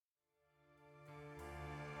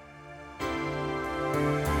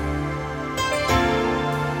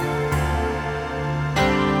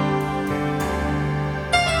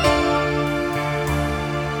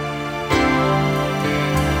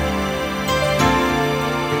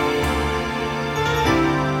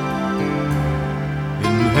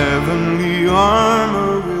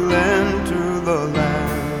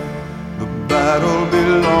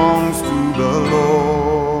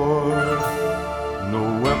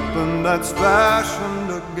weapon that's fashioned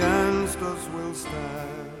against us will stand.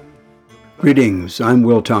 Greetings, I'm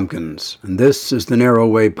Will Tompkins, and this is the Narrow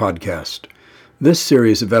Way Podcast. This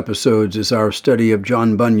series of episodes is our study of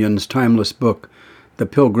John Bunyan's timeless book, The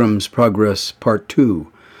Pilgrim's Progress, Part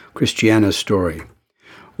 2, Christiana's Story.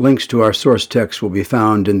 Links to our source text will be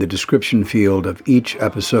found in the description field of each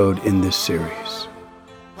episode in this series.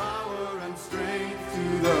 Power and strength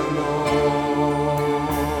to the Lord.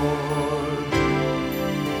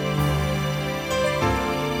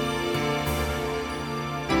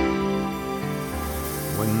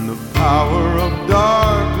 When the power of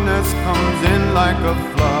darkness comes in like a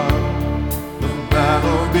flood, the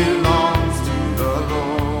battle belongs to the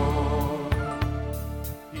Lord.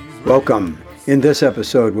 Welcome. In this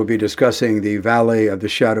episode, we'll be discussing the Valley of the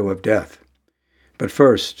Shadow of Death. But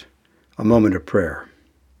first, a moment of prayer.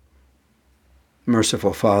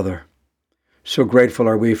 Merciful Father, so grateful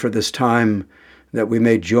are we for this time that we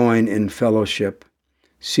may join in fellowship,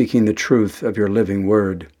 seeking the truth of your living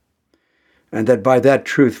word, and that by that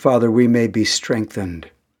truth, Father, we may be strengthened.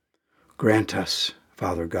 Grant us,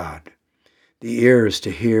 Father God, the ears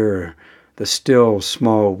to hear the still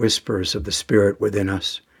small whispers of the Spirit within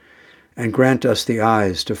us, and grant us the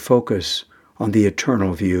eyes to focus on the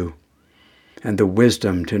eternal view, and the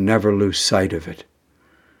wisdom to never lose sight of it.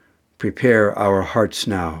 Prepare our hearts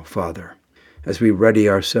now, Father, as we ready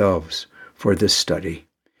ourselves for this study.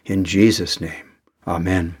 In Jesus' name,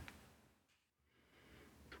 amen.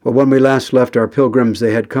 Well, when we last left our pilgrims,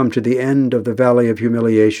 they had come to the end of the Valley of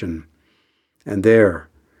Humiliation, and there,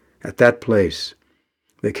 at that place,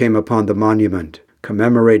 they came upon the monument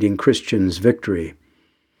commemorating Christians' victory,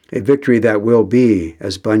 a victory that will be,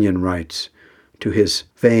 as Bunyan writes, to his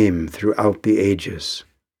fame throughout the ages.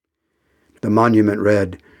 The monument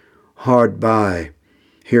read, "Hard by,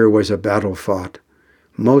 here was a battle fought,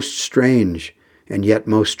 most strange and yet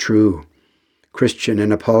most true. Christian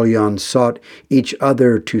and Apollyon sought each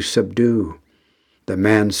other to subdue. The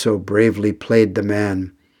man so bravely played the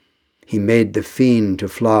man, he made the fiend to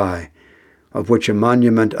fly, of which a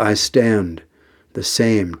monument I stand, the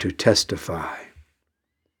same to testify."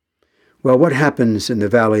 Well, what happens in the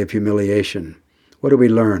Valley of Humiliation? What do we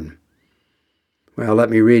learn? Well,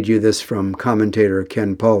 let me read you this from commentator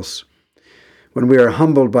Ken Pulse. When we are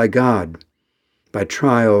humbled by God, by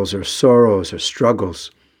trials or sorrows or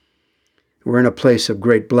struggles, we're in a place of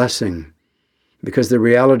great blessing, because the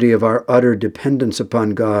reality of our utter dependence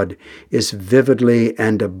upon God is vividly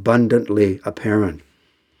and abundantly apparent.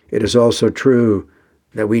 It is also true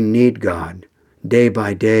that we need God day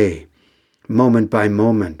by day, moment by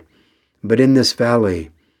moment. But in this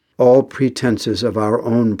valley, all pretenses of our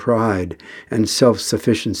own pride and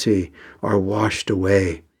self-sufficiency are washed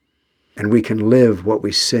away, and we can live what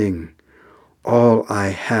we sing. All I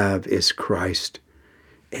have is Christ.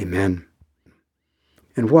 Amen.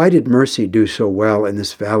 And why did Mercy do so well in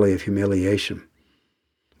this Valley of Humiliation?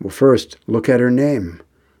 Well, first, look at her name,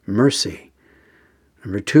 Mercy.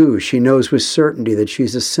 Number two, she knows with certainty that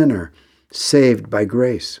she's a sinner, saved by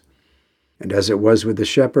grace. And as it was with the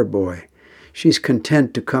shepherd boy, she's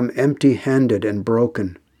content to come empty-handed and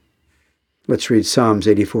broken. Let's read Psalms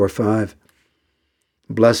 84:5.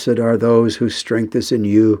 "Blessed are those whose strength is in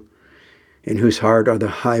you, in whose heart are the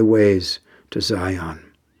highways to Zion."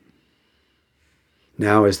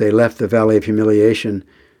 Now, as they left the Valley of Humiliation,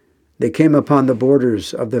 they came upon the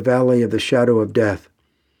borders of the Valley of the Shadow of Death.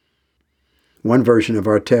 One version of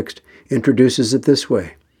our text introduces it this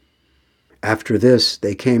way. After this,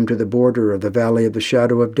 they came to the border of the Valley of the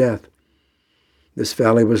Shadow of Death. This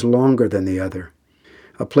valley was longer than the other,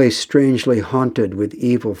 a place strangely haunted with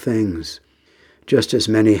evil things, just as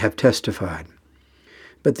many have testified.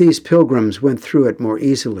 But these pilgrims went through it more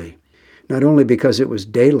easily, not only because it was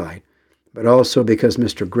daylight, but also because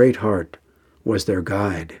Mr. Greatheart was their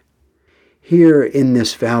guide. Here in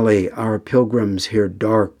this valley, our pilgrims hear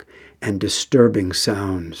dark and disturbing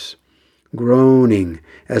sounds, groaning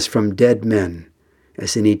as from dead men,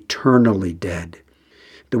 as in eternally dead.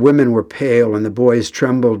 The women were pale and the boys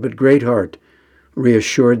trembled, but Greatheart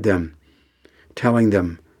reassured them, telling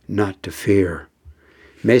them not to fear.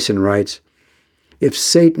 Mason writes, "If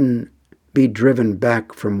Satan be driven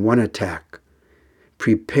back from one attack,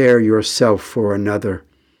 prepare yourself for another.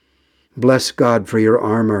 Bless God for your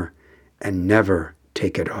armor and never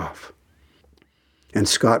take it off." And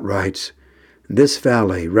Scott writes, "This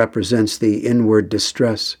valley represents the inward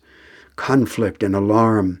distress, conflict, and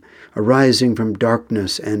alarm arising from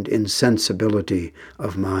darkness and insensibility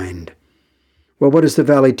of mind." Well, what does the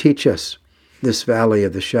valley teach us, this valley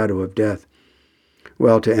of the shadow of death?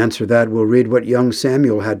 Well, to answer that, we'll read what young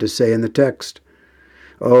Samuel had to say in the text.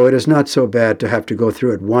 Oh, it is not so bad to have to go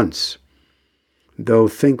through it once. Though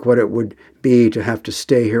think what it would be to have to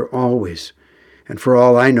stay here always. And for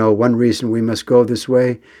all I know, one reason we must go this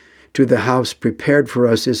way to the house prepared for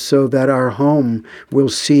us is so that our home will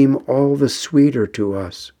seem all the sweeter to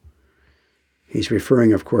us. He's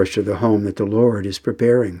referring, of course, to the home that the Lord is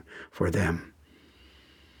preparing for them.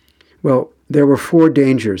 Well, there were 4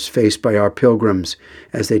 dangers faced by our pilgrims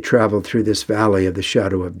as they traveled through this valley of the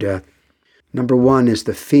shadow of death. Number 1 is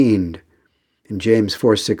the fiend. In James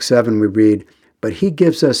 4:6-7 we read, "But he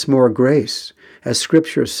gives us more grace. As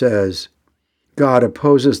Scripture says, God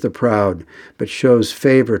opposes the proud, but shows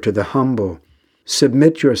favor to the humble.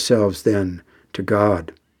 Submit yourselves then to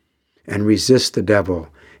God, and resist the devil,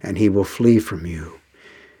 and he will flee from you."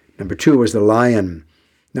 Number 2 was the lion.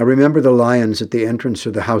 Now remember the lions at the entrance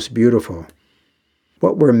to the house beautiful.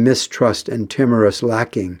 What were mistrust and timorous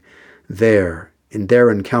lacking there in their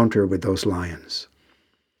encounter with those lions?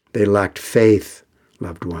 They lacked faith,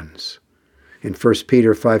 loved ones. In 1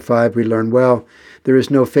 Peter 5:5 we learn, well, there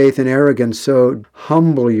is no faith in arrogance, so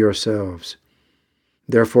humble yourselves,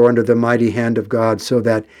 therefore under the mighty hand of God, so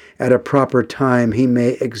that at a proper time he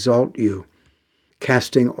may exalt you,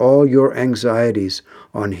 casting all your anxieties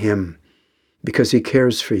on him, because he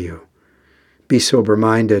cares for you. Be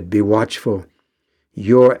sober-minded, be watchful.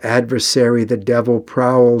 Your adversary, the devil,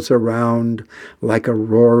 prowls around like a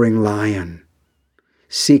roaring lion,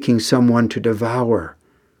 seeking someone to devour.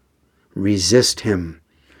 Resist him,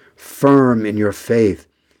 firm in your faith,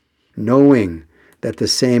 knowing that the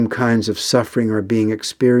same kinds of suffering are being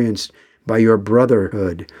experienced by your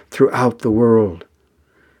brotherhood throughout the world.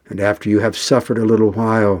 And after you have suffered a little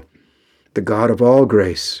while, the God of all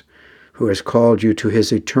grace, who has called you to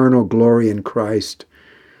his eternal glory in Christ,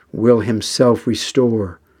 will himself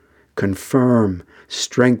restore, confirm,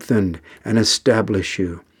 strengthen, and establish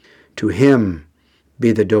you. To him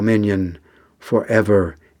be the dominion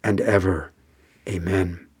forever and ever.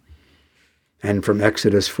 Amen. And from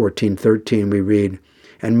Exodus 14:13 we read,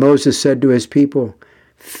 "And Moses said to his people,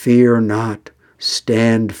 Fear not,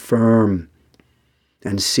 stand firm,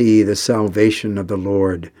 and see the salvation of the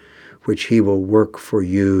Lord, which he will work for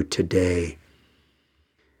you today."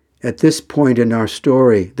 At this point in our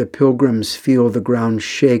story, the pilgrims feel the ground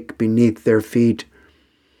shake beneath their feet,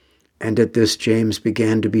 and at this James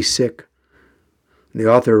began to be sick. The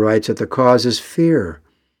author writes that the cause is fear.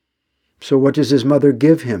 So what does his mother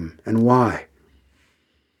give him, and why?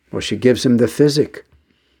 Well, she gives him the physic,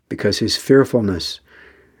 because his fearfulness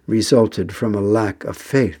resulted from a lack of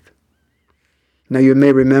faith. Now you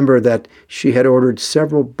may remember that she had ordered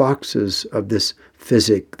several boxes of this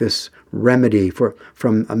physic, this remedy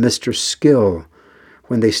from a Mr. Skill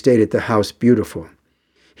when they stayed at the House Beautiful.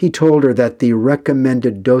 He told her that the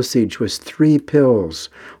recommended dosage was 3 pills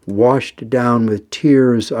washed down with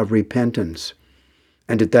tears of repentance.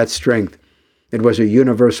 And at that strength, it was a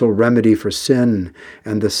universal remedy for sin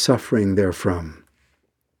and the suffering therefrom.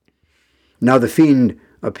 Now the fiend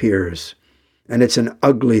appears, and it's an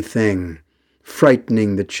ugly thing,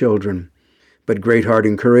 frightening the children. But Greatheart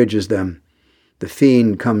encourages them. The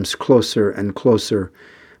fiend comes closer and closer,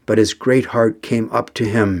 but as Greatheart came up to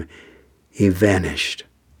him, he vanished.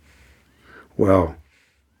 Well,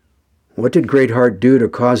 what did Greatheart do to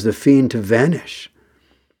cause the fiend to vanish?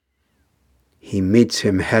 He meets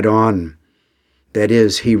him head on. That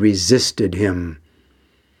is, he resisted him.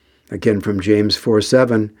 Again from James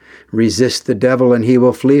 4:7, "Resist the devil and he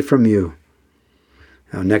will flee from you."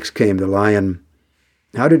 Now next came the lion.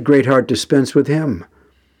 How did Greatheart dispense with him?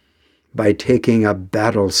 By taking a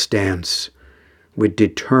battle stance with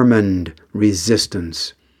determined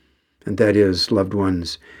resistance. And that is, loved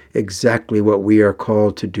ones, exactly what we are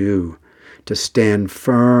called to do, to stand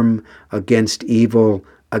firm against evil,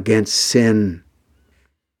 against sin.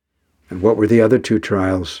 And what were the other 2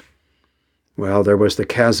 trials? Well, there was the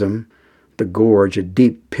chasm, the gorge, a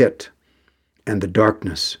deep pit, and the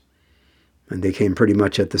darkness. And they came pretty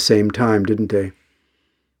much at the same time, didn't they?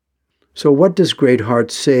 So what does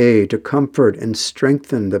Greatheart say to comfort and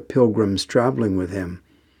strengthen the pilgrims traveling with him?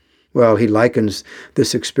 Well, he likens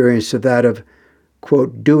this experience to that of,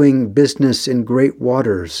 quote, doing business in great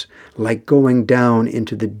waters, like going down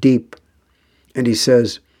into the deep. And he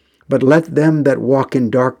says, "But let them that walk in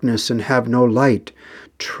darkness and have no light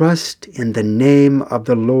trust in the name of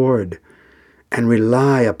the Lord and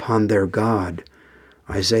rely upon their God."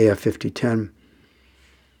 Isaiah 50:10.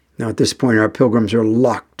 Now at this point our pilgrims are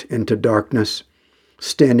locked into darkness,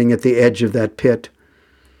 standing at the edge of that pit.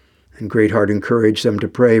 And Greatheart encouraged them to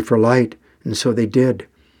pray for light, and so they did.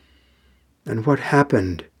 And what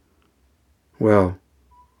happened? Well,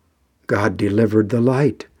 God delivered the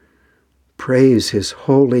light. praise his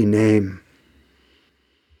holy name.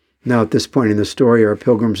 Now at this point in the story, our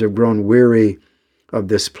pilgrims have grown weary of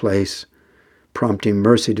this place, prompting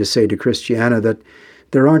Mercy to say to Christiana that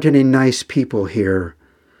there aren't any nice people here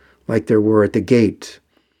like there were at the gate,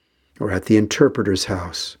 or at the interpreter's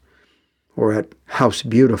house, or at House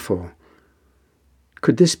Beautiful.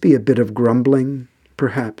 Could this be a bit of grumbling,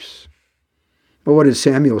 perhaps? But what did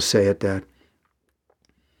Samuel say at that?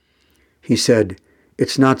 He said,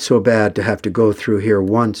 "It's not so bad to have to go through here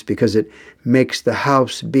once, because it makes the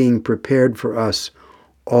house being prepared for us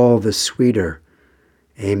all the sweeter."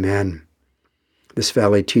 Amen. This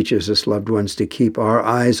valley teaches us, loved ones, to keep our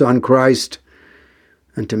eyes on Christ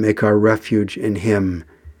and to make our refuge in him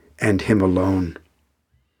and him alone.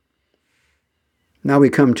 Now we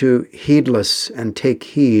come to heedless and take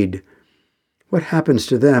heed. What happens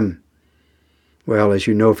to them? Well, as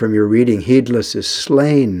you know from your reading, heedless is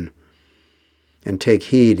slain, and take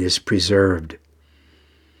heed is preserved.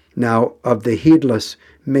 Now, of the heedless,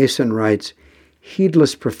 Mason writes,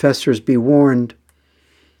 "Heedless professors be warned.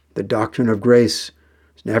 The doctrine of grace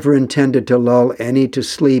is never intended to lull any to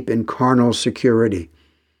sleep in carnal security.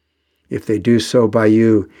 If they do so by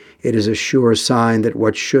you, it is a sure sign that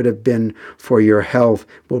what should have been for your health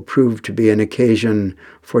will prove to be an occasion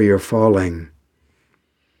for your falling."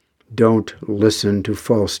 Don't listen to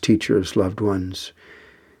false teachers, loved ones.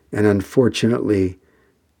 And unfortunately,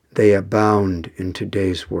 they abound in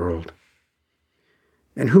today's world.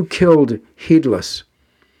 And who killed Heedless?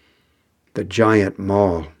 The giant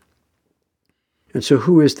Maul. And so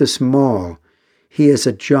who is this Maul? He is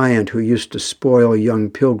a giant who used to spoil young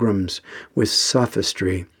pilgrims with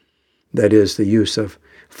sophistry, that is, the use of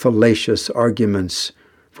fallacious arguments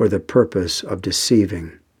for the purpose of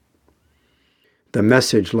deceiving. The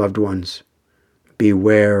message, loved ones,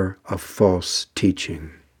 beware of false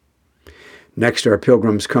teaching. Next, our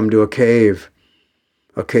pilgrims come to a cave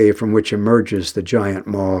from which emerges the giant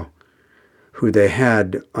Maul, who they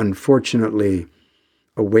had, unfortunately,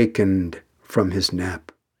 awakened from his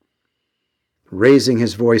nap. Raising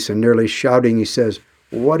his voice and nearly shouting, he says,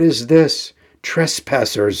 "What is this?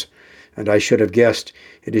 Trespassers! And I should have guessed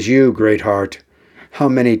it is you, Greatheart. How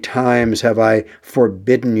many times have I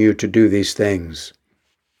forbidden you to do these things?"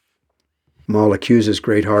 Maul accuses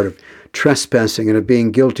Greatheart of trespassing and of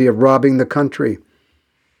being guilty of robbing the country,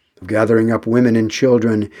 of gathering up women and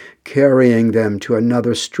children, carrying them to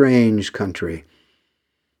another strange country,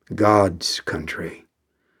 God's country.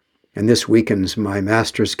 "And this weakens my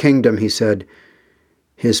master's kingdom," he said,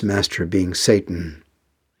 his master being Satan.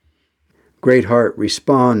 Greatheart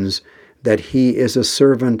responds that he is a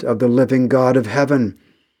servant of the living God of heaven.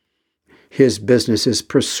 His business is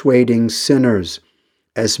persuading sinners,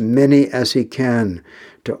 as many as he can,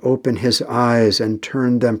 to open his eyes and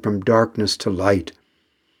turn them from darkness to light,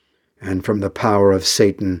 and from the power of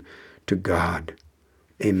Satan to God.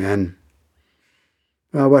 Amen.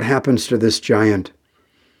 Well, what happens to this giant?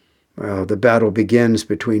 Well, the battle begins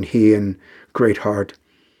between he and Greatheart,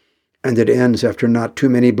 and it ends after not too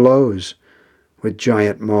many blows, with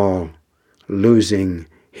giant Maul losing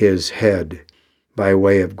his head by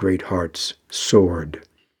way of Greatheart's sword.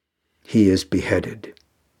 He is beheaded.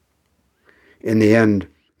 In the end,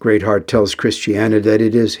 Greatheart tells Christiana that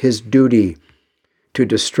it is his duty to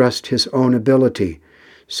distrust his own ability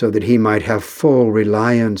so that he might have full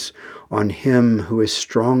reliance on him who is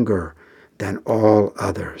stronger than all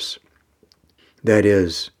others. That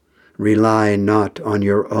is, rely not on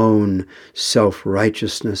your own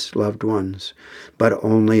self-righteousness, loved ones, but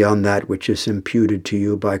only on that which is imputed to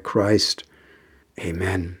you by Christ.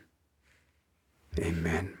 Amen.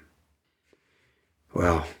 Amen.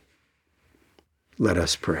 Well, let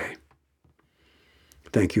us pray.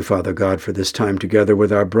 Thank you, Father God, for this time together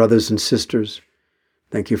with our brothers and sisters.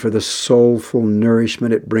 Thank you for the soulful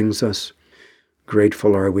nourishment it brings us.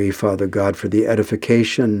 Grateful are we, Father God, for the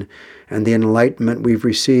edification and the enlightenment we've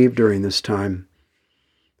received during this time.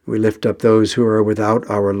 We lift up those who are without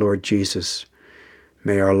our Lord Jesus.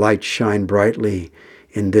 May our light shine brightly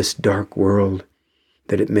in this dark world,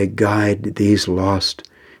 that it may guide these lost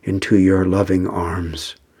into your loving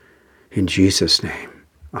arms. In Jesus' name,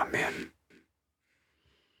 amen.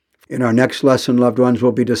 In our next lesson, loved ones,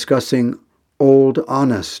 we'll be discussing Old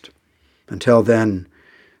Honest. Until then,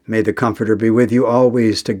 may the Comforter be with you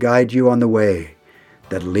always to guide you on the way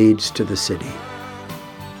that leads to the city.